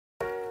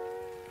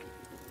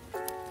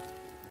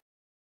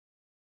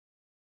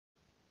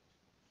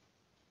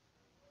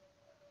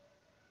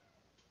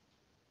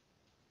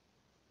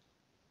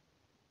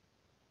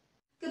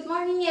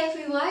morning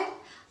everyone.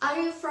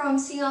 Are you from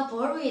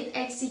Singapore with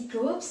XC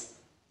groups?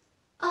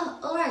 Oh,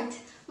 alright.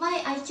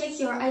 Might I check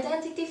your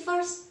identity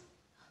first?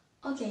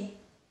 Okay.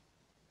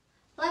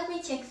 Let me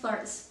check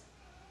first.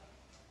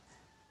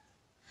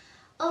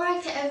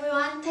 Alright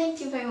everyone,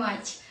 thank you very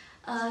much.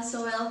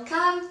 So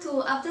welcome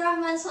to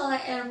Abdurrahman Saleh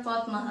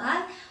Airport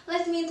Malang.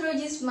 Let me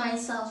introduce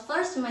myself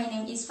first. My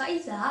name is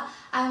Faizah.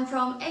 I'm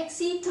from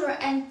XC Tour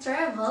and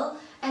Travel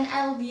and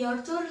I'll be your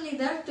tour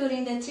leader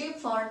during the trip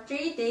for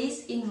 3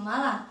 days in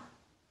Malang.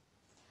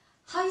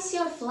 How is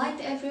your flight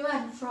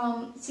everyone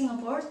from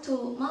Singapore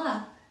to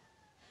Malang?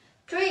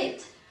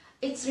 Great!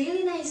 It's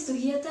really nice to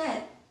hear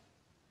that.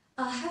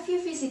 Have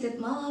you visited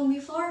Malang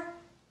before?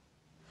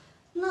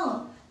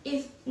 No.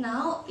 If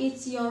now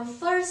it's your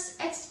first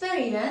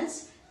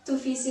experience to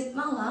visit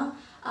Malang,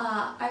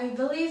 I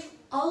believe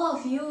all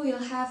of you will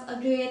have a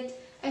great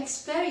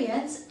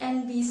experience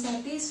and be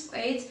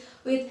satisfied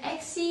with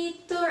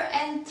XC Tour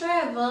and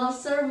Travel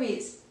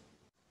service.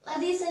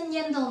 Ladies and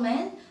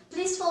gentlemen,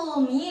 please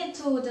follow me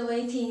to the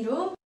waiting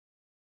room.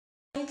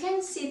 You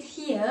can sit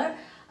here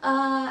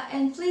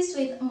and please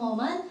wait a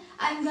moment.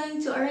 I'm going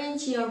to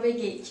arrange your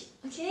baggage,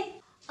 okay?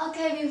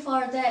 Okay,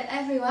 before that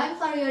everyone,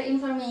 for your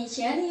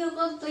information, you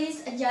could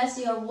please adjust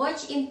your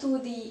watch into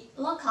the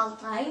local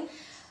time.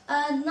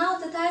 Now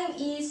the time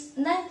is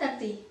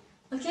 9:30,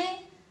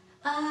 okay?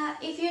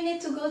 If you need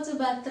to go to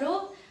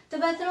bathroom, the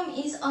bathroom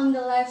is on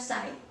the left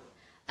side.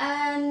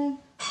 And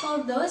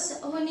for those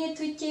who need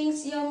to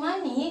change your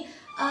money,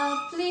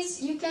 please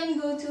you can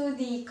go to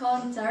the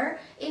counter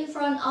in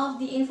front of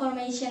the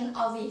information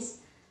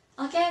office.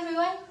 Okay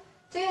everyone,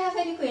 do you have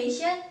any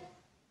question?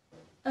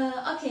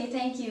 Okay,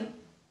 thank you.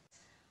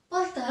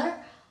 Porter,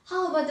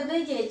 how about the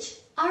baggage?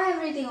 Are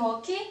everything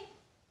okay?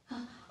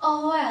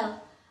 Oh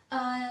well,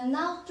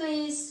 now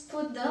please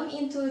put them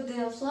into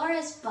the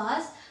Flores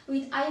bus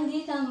with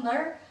ID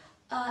number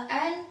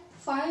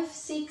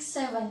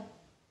N567.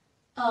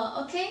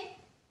 Okay?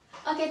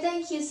 Okay,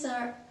 thank you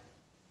sir.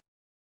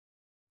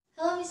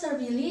 Hello Mr.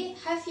 Billy,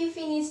 have you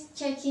finished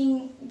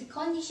checking the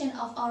condition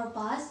of our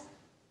bus?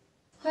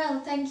 Well,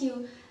 thank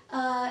you.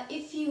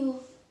 If you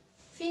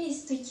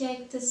finished to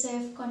check the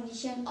safe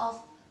condition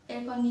of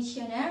air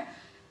conditioner,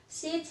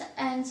 seats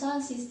and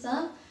sound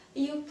system,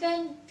 you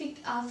can pick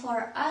up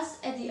for us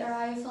at the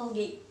arrival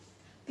gate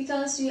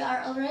because we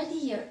are already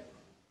here.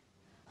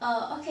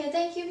 Okay,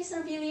 thank you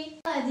Mr. Billy.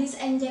 Ladies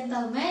and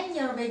gentlemen,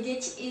 your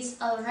baggage is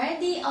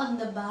already on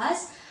the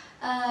bus.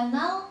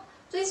 Now,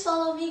 please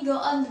follow me, go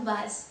on the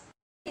bus.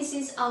 This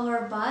is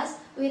our bus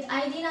with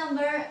ID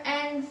number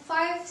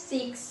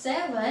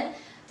N567.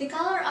 The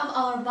color of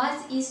our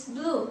bus is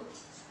blue.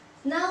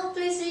 Now,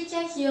 please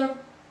recheck your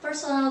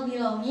personal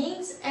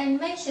belongings and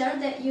make sure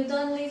that you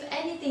don't leave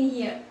anything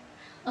here.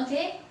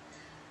 Okay?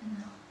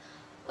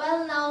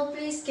 Well, now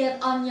please get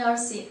on your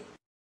seat.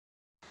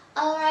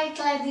 Alright,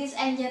 ladies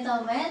and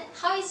gentlemen,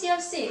 how is your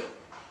seat?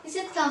 Is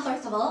it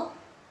comfortable?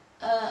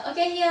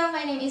 Okay, here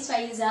my name is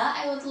Faizah.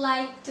 I would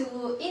like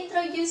to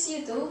introduce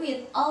you to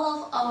with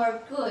all of our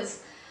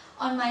crews.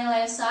 On my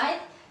left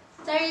side,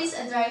 there is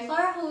a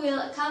driver who will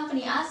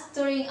accompany us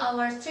during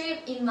our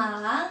trip in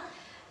Malang.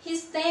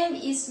 His name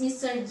is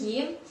Mr.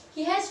 Jim.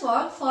 He has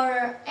worked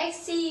for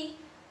XC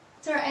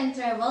Tour and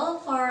Travel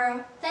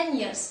for 10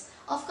 years.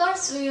 Of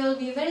course, we will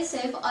be very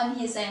safe on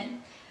his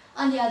end.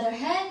 On the other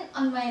hand,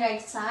 on my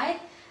right side,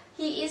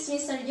 he is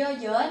Mr.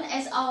 Jojon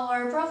as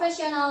our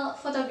professional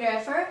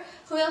photographer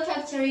who will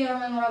capture your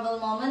memorable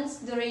moments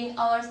during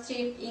our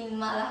trip in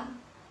Malang.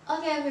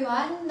 Okay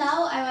everyone,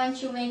 now I want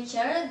to make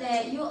sure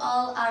that you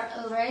all are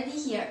already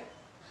here.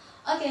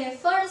 Okay,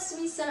 first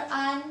Mr.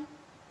 An.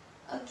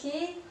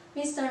 Okay.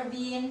 Mr.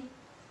 Bin,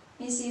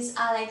 Mrs.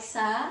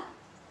 Alexa,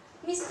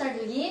 Mr.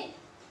 Lee,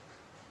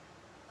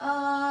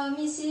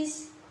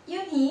 Mrs.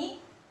 Yuni,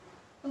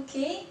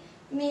 okay,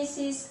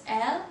 Mrs.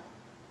 L,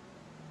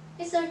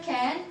 Mr.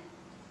 Ken,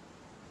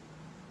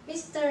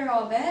 Mr.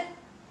 Robert,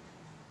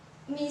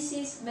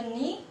 Mrs.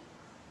 Benny,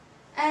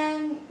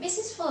 and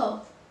Mrs.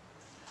 Flo.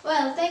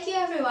 Well, thank you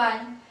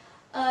everyone.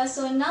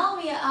 So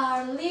now we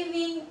are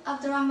leaving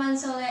Abdurrahman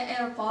Saleh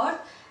Airport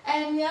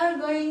and we are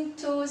going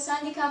to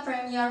Sandika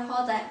Premier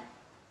Hotel.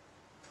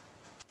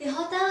 The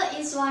hotel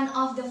is one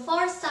of the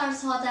 4-star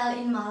hotel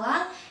in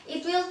Malang.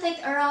 It will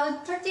take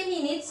around 30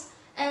 minutes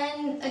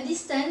and a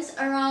distance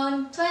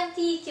around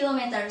 20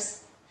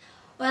 kilometers.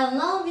 Well,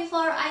 now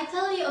before I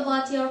tell you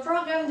about your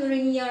program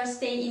during your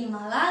stay in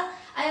Malang,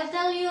 I'll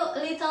tell you a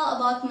little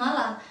about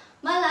Malang.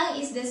 Malang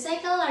is the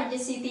second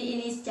largest city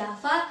in East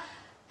Java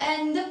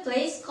and the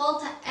place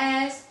called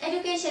as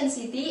Education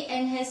City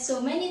and has so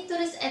many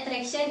tourist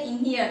attractions in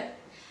here.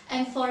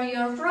 And for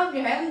your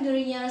program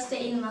during your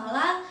stay in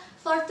Malang,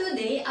 for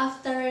today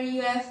after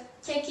you have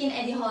checked in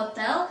at the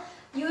hotel,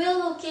 you will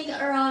looking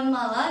around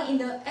Malang in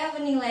the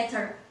evening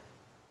later.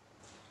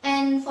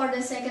 And for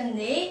the second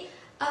day,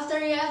 after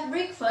you have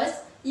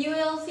breakfast, you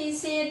will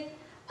visit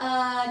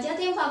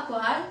Jatim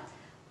Pakuan,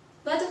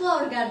 Batu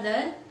Flower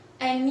Garden,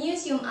 and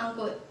Museum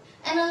Angkut.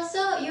 And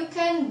also you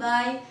can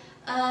buy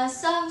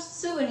some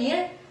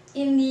souvenir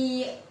in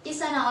the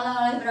Istana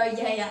Oleh-oleh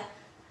Brawijaya.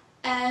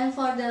 And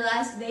for the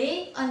last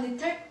day, on the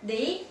third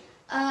day,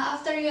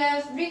 after you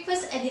have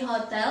breakfast at the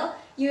hotel,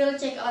 you will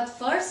check out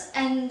first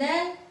and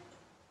then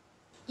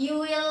you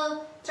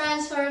will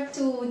transfer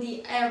to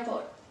the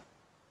airport.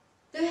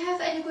 Do you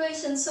have any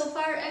questions so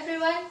far,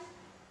 everyone?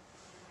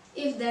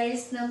 If there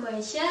is no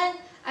question,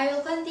 I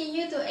will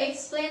continue to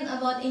explain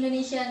about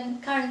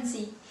Indonesian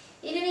currency.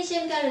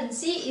 Indonesian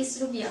currency is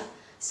rupiah.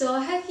 So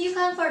have you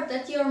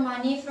converted your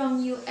money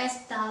from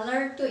US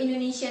dollar to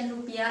Indonesian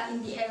rupiah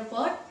in the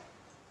airport?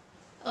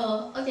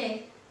 Oh,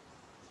 okay.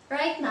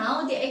 Right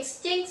now, the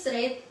exchange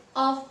rate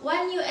of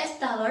 1 US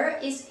dollar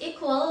is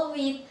equal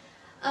with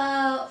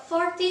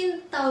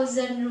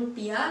 14,000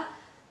 rupiah,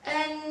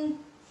 and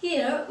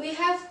here we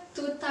have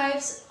two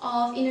types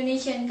of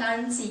Indonesian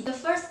currency. The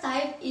first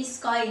type is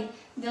coin.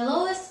 The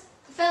lowest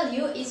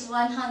value is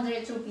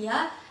 100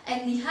 rupiah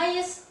and the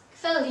highest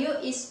value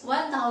is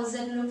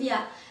 1,000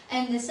 rupiah.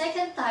 And the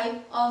second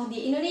type of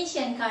the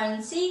Indonesian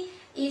currency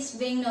is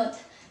banknote.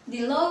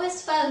 The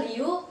lowest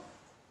value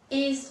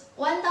is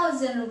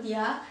 1,000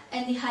 rupiah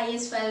and the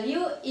highest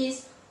value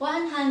is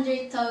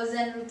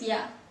 100,000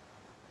 rupiah.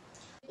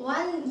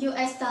 1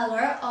 US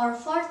dollar or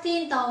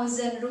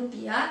 14,000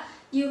 rupiah,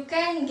 you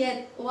can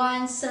get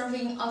one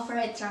serving of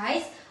red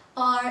rice,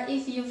 or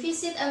if you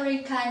visit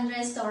American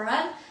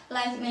restaurant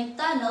like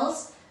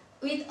McDonald's,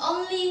 with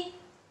only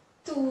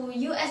 2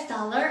 US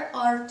dollar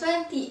or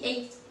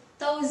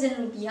 28,000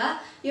 rupiah,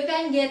 you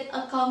can get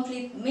a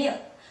complete meal.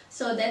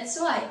 So that's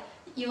why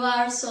you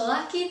are so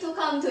lucky to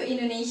come to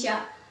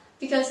Indonesia,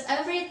 because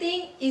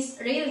everything is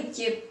really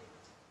cheap.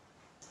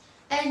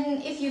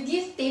 And if you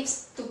give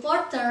tips to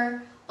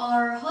porter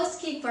or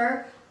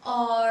housekeeper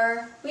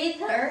or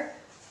waiter,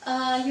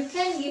 you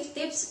can give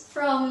tips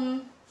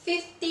from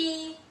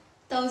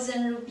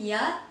 50,000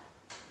 rupiah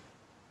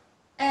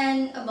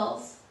and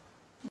above.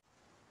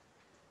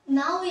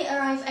 Now we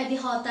arrive at the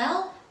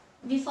hotel.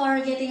 Before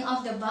getting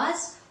off the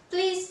bus,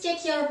 please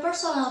check your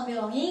personal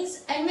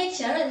belongings and make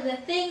sure that the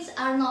things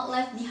are not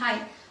left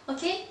behind.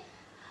 Okay?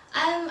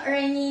 I'm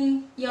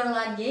arranging your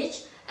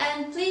luggage,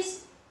 and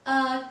please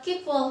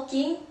keep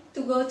walking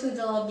to go to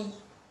the lobby.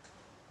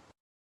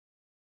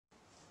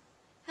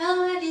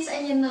 Hello ladies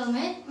and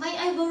gentlemen, may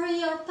I borrow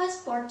your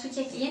passport to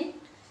check in?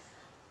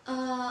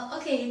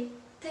 Okay,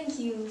 thank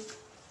you.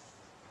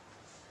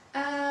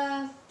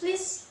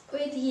 Please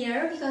wait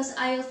here because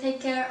I will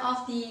take care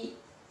of the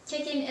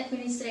check-in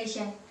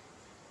administration.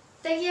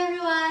 Thank you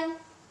everyone.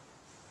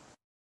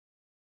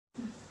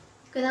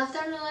 Good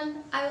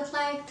afternoon. I would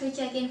like to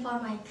check in for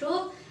my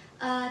group.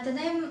 The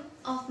name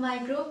of my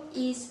group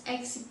is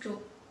Exit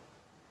Group.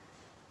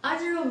 Are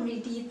the room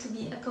ready to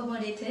be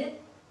accommodated?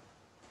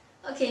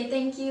 Okay,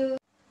 thank you.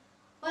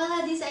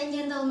 Well, ladies and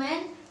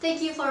gentlemen,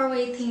 thank you for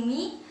waiting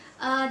me.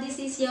 This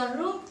is your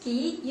room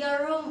key,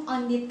 your room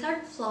on the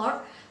third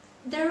floor.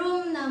 The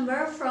room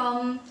number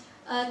from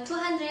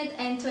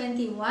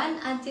 221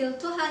 until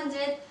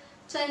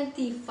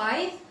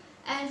 225.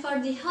 And for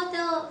the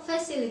hotel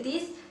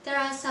facilities, there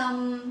are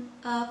some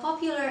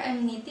popular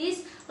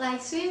amenities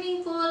like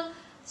swimming pool,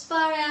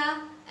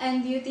 spa,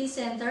 and beauty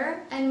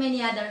center, and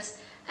many others.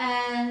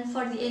 And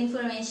for the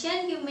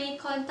information, you may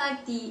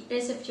contact the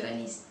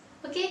receptionist.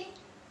 Okay?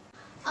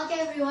 Okay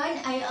everyone,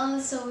 I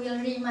also will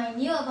remind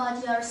you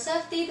about your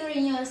safety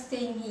during your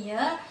staying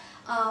here.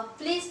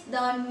 Please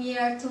don't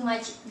wear too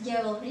much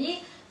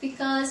jewelry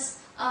because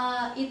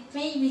it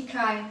may be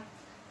crime.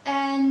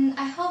 And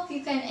I hope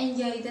you can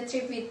enjoy the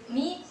trip with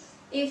me.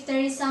 If there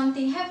is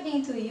something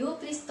happening to you,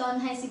 please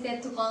don't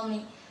hesitate to call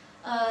me.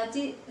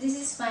 This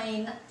is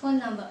my phone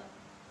number.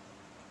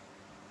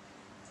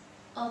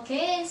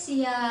 Okay,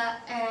 see ya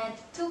at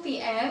 2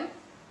 p.m.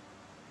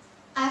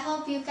 I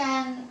hope you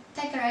can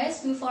take a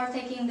rest before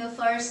taking the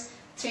first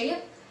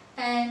trip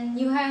and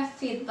you have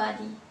fit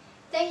body.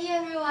 Thank you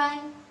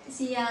everyone.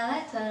 See ya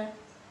later.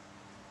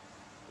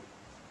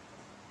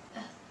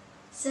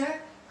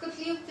 Sir, could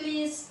you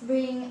please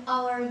bring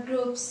our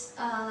group's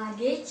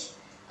luggage?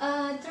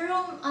 The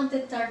room on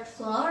the third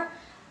floor.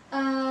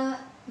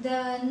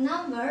 The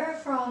number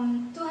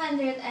from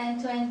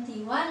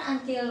 221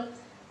 until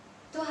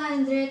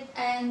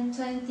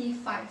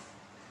 225.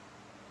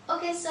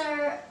 Okay,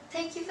 sir.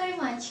 Thank you very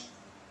much.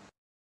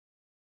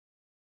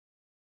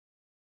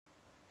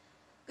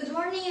 Good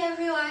morning,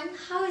 everyone.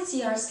 How is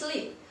your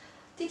sleep?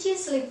 Did you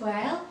sleep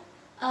well?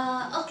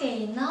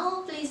 Okay,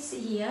 now please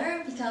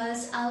here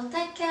because I'll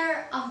take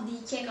care of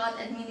the checkout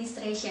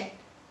administration.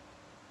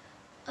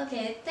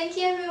 Okay, thank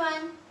you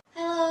everyone.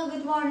 Hello,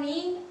 good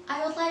morning.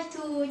 I would like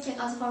to check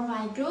out for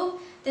my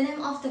group. The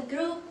name of the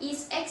group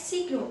is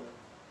XC Group.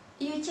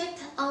 You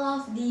checked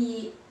all of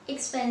the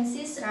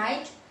expenses,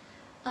 right?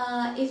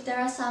 If there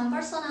are some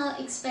personal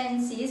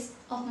expenses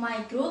of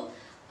my group,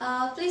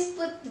 please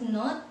put the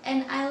note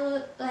and I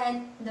will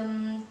let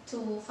them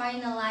to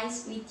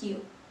finalize with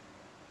you.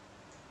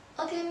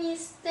 Okay,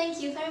 Miss.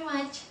 Thank you very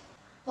much.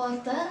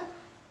 Porter,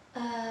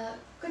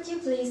 could you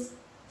please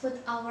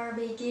put our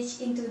baggage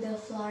into the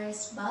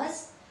Flores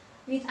bus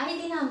with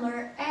ID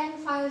number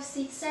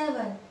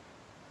N567?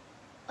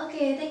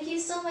 Okay, thank you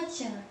so much,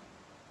 sir.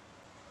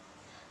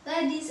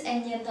 Ladies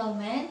and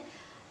gentlemen,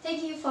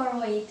 thank you for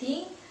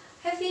waiting.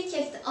 Have you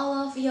checked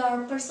all of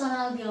your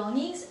personal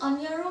belongings on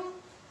your room?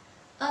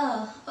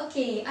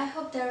 Okay, I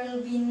hope there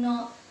will be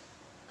no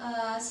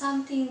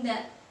something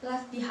that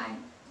left behind,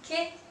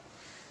 okay?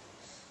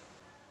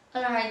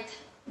 Alright,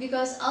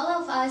 because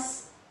all of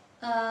us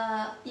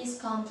is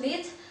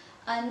complete,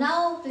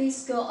 now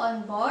please go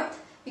on board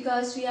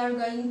because we are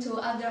going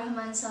to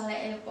Abdurrahman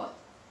Saleh Airport.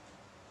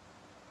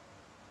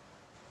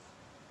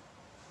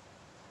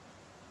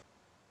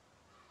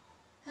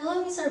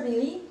 Hello Mr.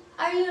 Billy,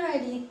 are you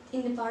ready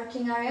in the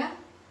parking area?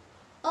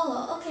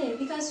 Oh, okay,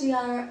 because we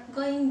are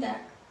going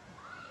there.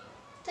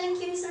 Thank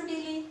you Mr.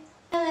 Billy.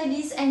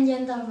 Ladies and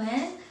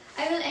gentlemen,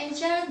 I will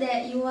ensure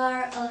that you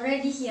are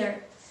already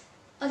here.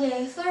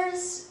 Okay,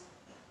 first,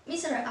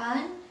 Mr.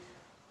 An,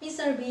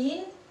 Mr.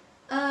 Bin,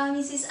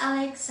 Mrs.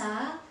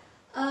 Alexa,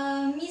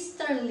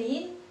 Mr.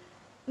 Lin,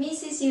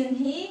 Mrs.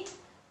 Yunhee,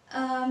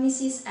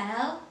 Mrs.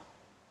 L,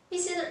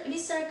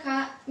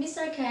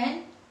 Mr.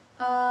 Ken,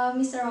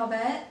 Mr.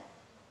 Robert,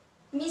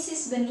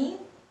 Mrs. Bening,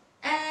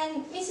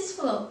 and Mrs.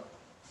 Flo.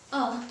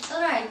 Oh,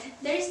 alright,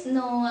 there is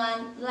no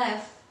one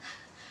left.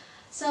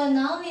 So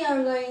now we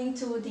are going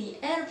to the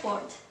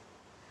airport.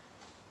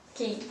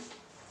 Okay.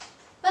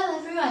 Well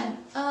everyone,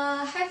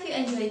 have you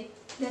enjoyed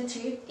the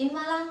trip in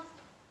Malang?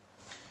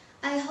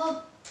 I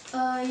hope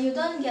you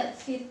don't get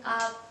fed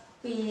up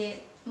with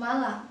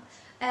Malang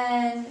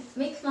and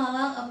make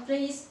Malang a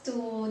place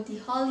to the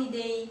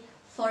holiday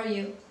for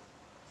you.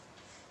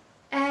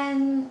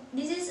 And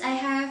I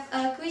have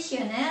a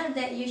questionnaire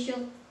that you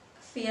should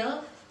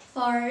fill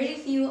for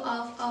review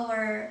of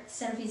our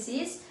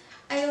services.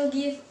 I will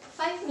give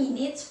 5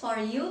 minutes for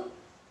you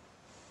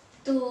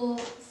to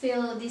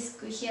fill this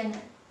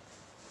questionnaire.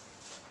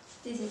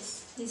 This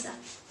is Lisa.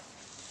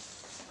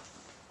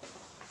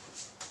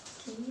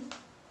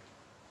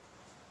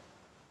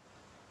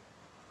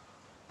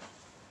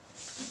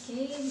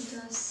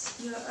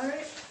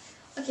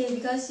 Okay.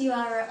 Because you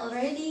are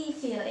already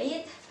filled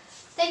it.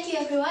 Thank you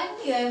everyone.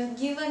 You have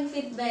given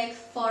feedback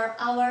for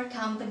our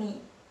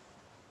company.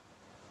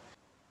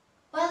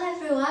 Well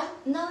everyone,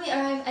 now we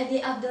arrive at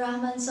the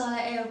Abdurrahman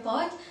Saleh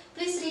Airport.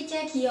 Please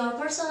recheck your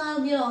personal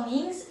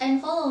belongings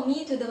and follow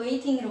me to the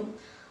waiting room.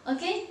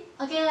 Okay?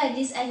 Okay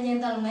ladies and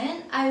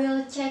gentlemen, I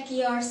will check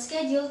your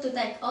schedule to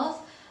take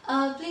off.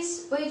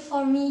 Please wait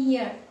for me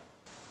here.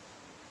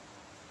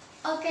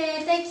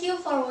 Okay, thank you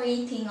for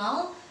waiting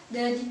all.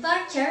 The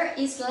departure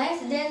is less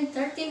than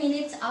 30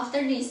 minutes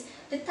after this.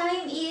 The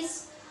time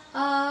is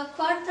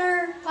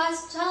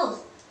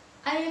 12:15.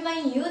 I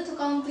remind you to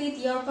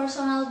complete your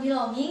personal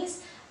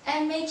belongings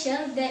and make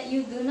sure that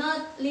you do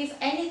not leave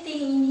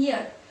anything in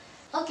here.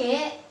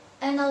 Okay,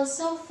 and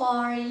also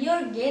for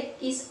your gate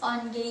is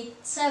on gate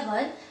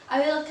 7.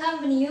 I will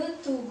accompany you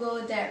to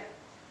go there.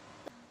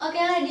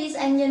 Okay ladies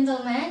and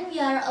gentlemen, we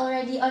are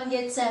already on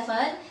gate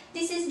 7.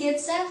 This is gate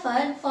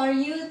 7 for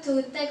you to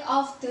take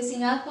off to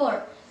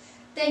Singapore.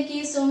 Thank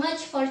you so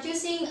much for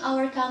choosing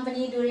our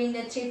company during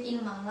the trip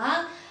in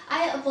Malang.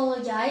 I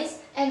apologize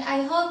and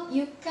I hope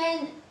you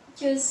can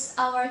choose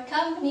our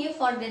company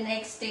for the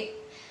next trip.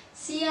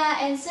 See ya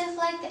and safe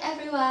flight to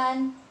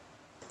everyone.